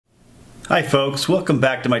Hi folks, welcome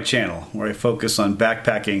back to my channel where I focus on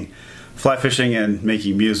backpacking, fly fishing, and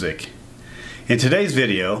making music. In today's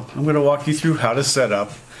video, I'm going to walk you through how to set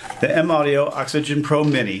up the M-Audio Oxygen Pro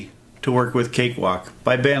Mini to work with Cakewalk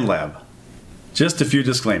by Bandlab. Just a few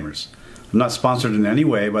disclaimers. I'm not sponsored in any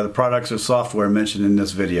way by the products or software mentioned in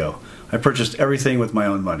this video. I purchased everything with my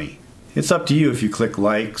own money. It's up to you if you click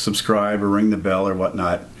like, subscribe, or ring the bell or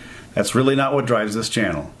whatnot. That's really not what drives this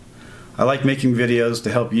channel. I like making videos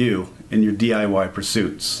to help you in your DIY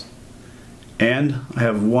pursuits. And I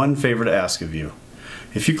have one favor to ask of you.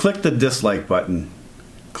 If you click the dislike button,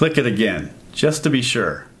 click it again, just to be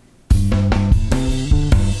sure.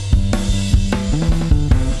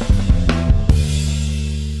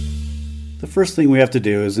 The first thing we have to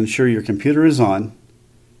do is ensure your computer is on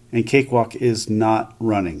and Cakewalk is not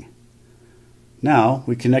running. Now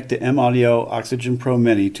we connect the M-Audio Oxygen Pro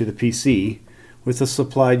Mini to the PC with a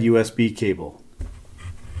supplied USB cable.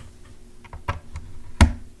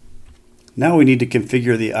 Now we need to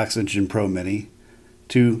configure the Oxygen Pro Mini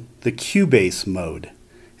to the Cubase mode,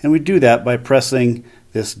 and we do that by pressing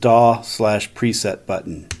this DAW/preset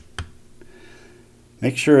button.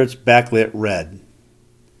 Make sure it's backlit red.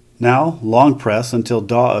 Now long press until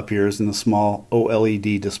DAW appears in the small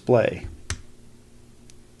OLED display.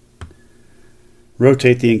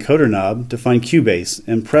 Rotate the encoder knob to find Cubase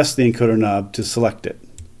and press the encoder knob to select it.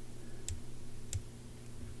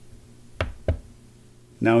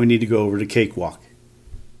 Now we need to go over to Cakewalk.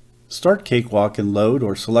 Start Cakewalk and load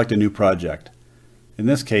or select a new project. In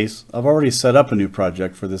this case, I've already set up a new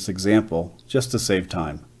project for this example just to save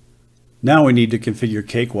time. Now we need to configure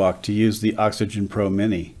Cakewalk to use the Oxygen Pro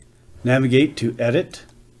Mini. Navigate to Edit,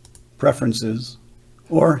 Preferences,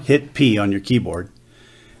 or hit P on your keyboard,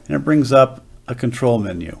 and it brings up a control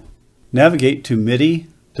menu. Navigate to MIDI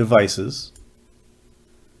Devices,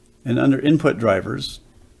 and under Input Drivers,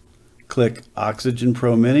 click Oxygen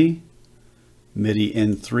Pro Mini, MIDI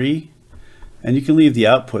In3, and you can leave the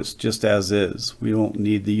outputs just as is. We won't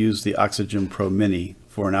need to use the Oxygen Pro Mini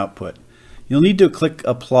for an output. You'll need to click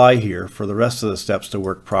Apply here for the rest of the steps to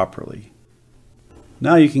work properly.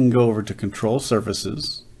 Now you can go over to Control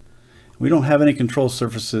Surfaces. We don't have any control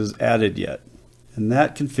surfaces added yet, and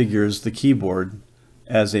that configures the keyboard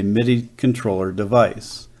as a MIDI controller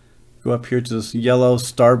device. Go up here to this yellow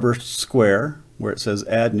starburst square where it says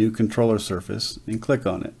Add New Controller Surface and click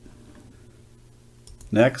on it.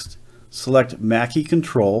 Next, select Mackie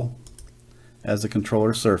Control as the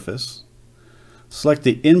controller surface. Select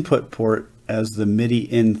the input port as the MIDI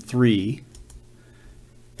In3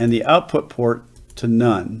 and the output port to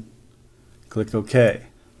none. Click OK.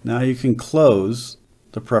 Now you can close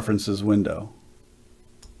the Preferences window.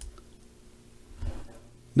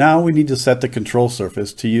 Now we need to set the control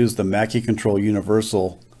surface to use the Mackie Control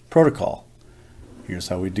Universal protocol. Here's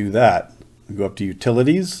how we do that. We go up to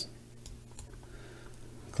Utilities,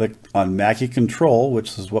 click on Mackie Control,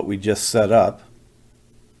 which is what we just set up.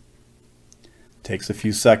 Takes a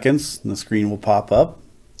few seconds and the screen will pop up.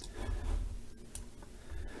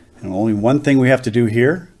 And only one thing we have to do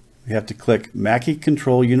here, we have to click Mackie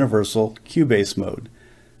Control Universal Cubase Mode.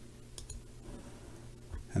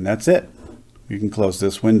 And that's it. You can close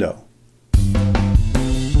this window.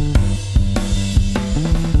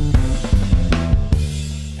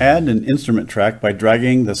 Add an instrument track by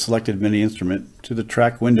dragging the selected MIDI instrument to the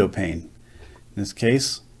track window pane. In this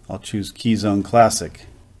case, I'll choose Keyzone Classic,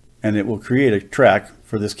 and it will create a track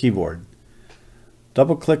for this keyboard.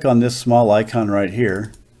 Double click on this small icon right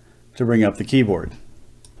here to bring up the keyboard.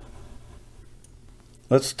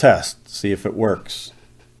 Let's test, see if it works.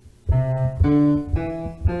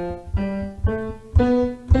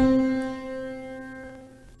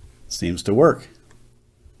 Seems to work.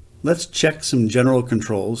 Let's check some general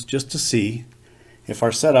controls just to see if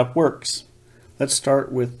our setup works. Let's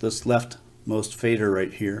start with this leftmost fader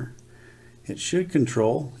right here. It should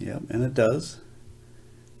control, yep, and it does.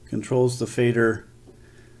 Controls the fader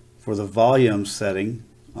for the volume setting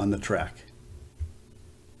on the track.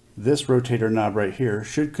 This rotator knob right here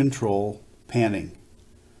should control panning.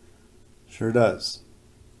 Sure does.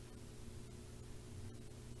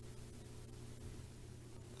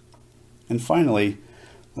 And finally,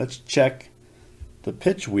 let's check the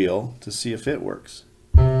pitch wheel to see if it works.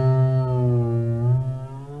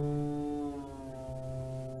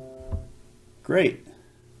 Great.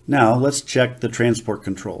 Now let's check the transport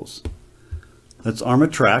controls. Let's arm a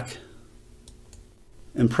track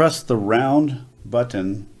and press the round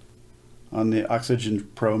button on the Oxygen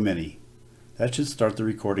Pro Mini. That should start the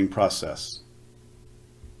recording process.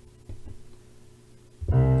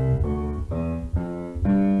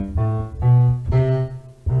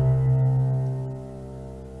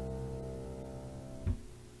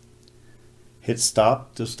 Hit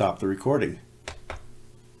stop to stop the recording.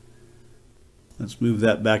 Let's move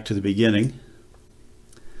that back to the beginning.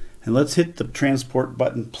 And let's hit the transport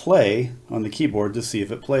button play on the keyboard to see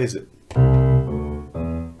if it plays it. And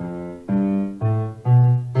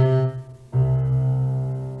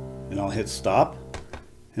I'll hit stop,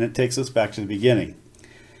 and it takes us back to the beginning.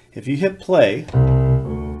 If you hit play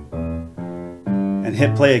and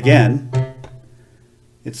hit play again,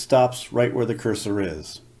 it stops right where the cursor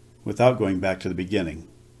is without going back to the beginning.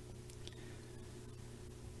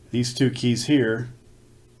 These two keys here,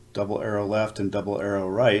 double arrow left and double arrow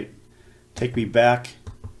right, take me back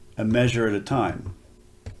a measure at a time.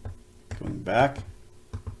 Going back,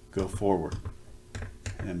 go forward,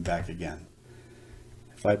 and back again.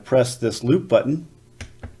 If I press this loop button,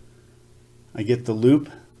 I get the loop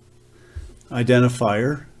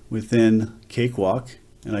identifier within Cakewalk,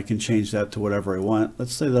 and I can change that to whatever I want.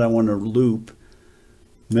 Let's say that I want to loop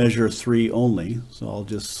measure 3 only, so I'll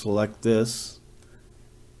just select this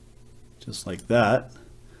just like that,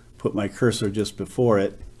 put my cursor just before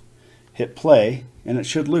it, hit play, and it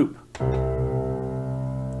should loop.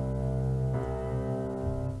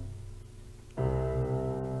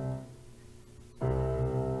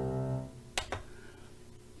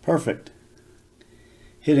 Perfect.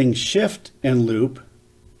 Hitting shift and loop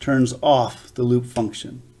turns off the loop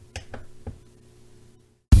function.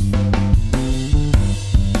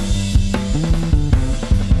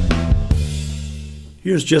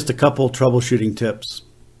 Here's just a couple troubleshooting tips.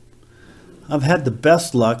 I've had the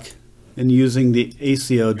best luck in using the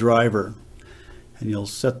ACO driver, and you'll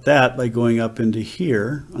set that by going up into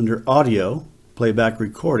here under audio, playback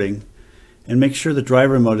recording, and make sure the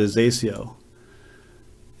driver mode is ACO.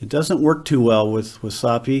 It doesn't work too well with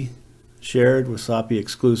Wasapi Shared, Wasapi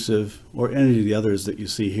Exclusive, or any of the others that you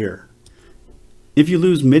see here. If you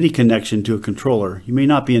lose MIDI connection to a controller, you may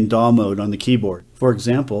not be in DAW mode on the keyboard. For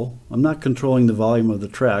example, I'm not controlling the volume of the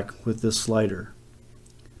track with this slider.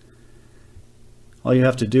 All you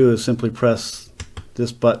have to do is simply press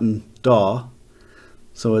this button DAW,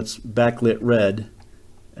 so it's backlit red,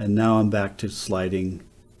 and now I'm back to sliding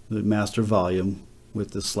the master volume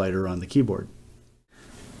with the slider on the keyboard.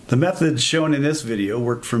 The methods shown in this video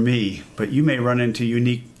worked for me, but you may run into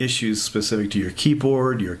unique issues specific to your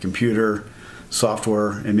keyboard, your computer,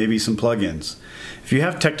 software, and maybe some plugins. If you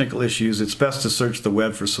have technical issues, it's best to search the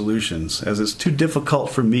web for solutions, as it's too difficult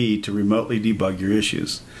for me to remotely debug your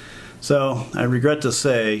issues. So, I regret to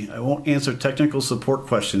say, I won't answer technical support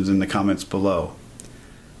questions in the comments below.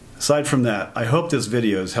 Aside from that, I hope this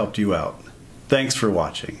video has helped you out. Thanks for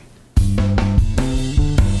watching.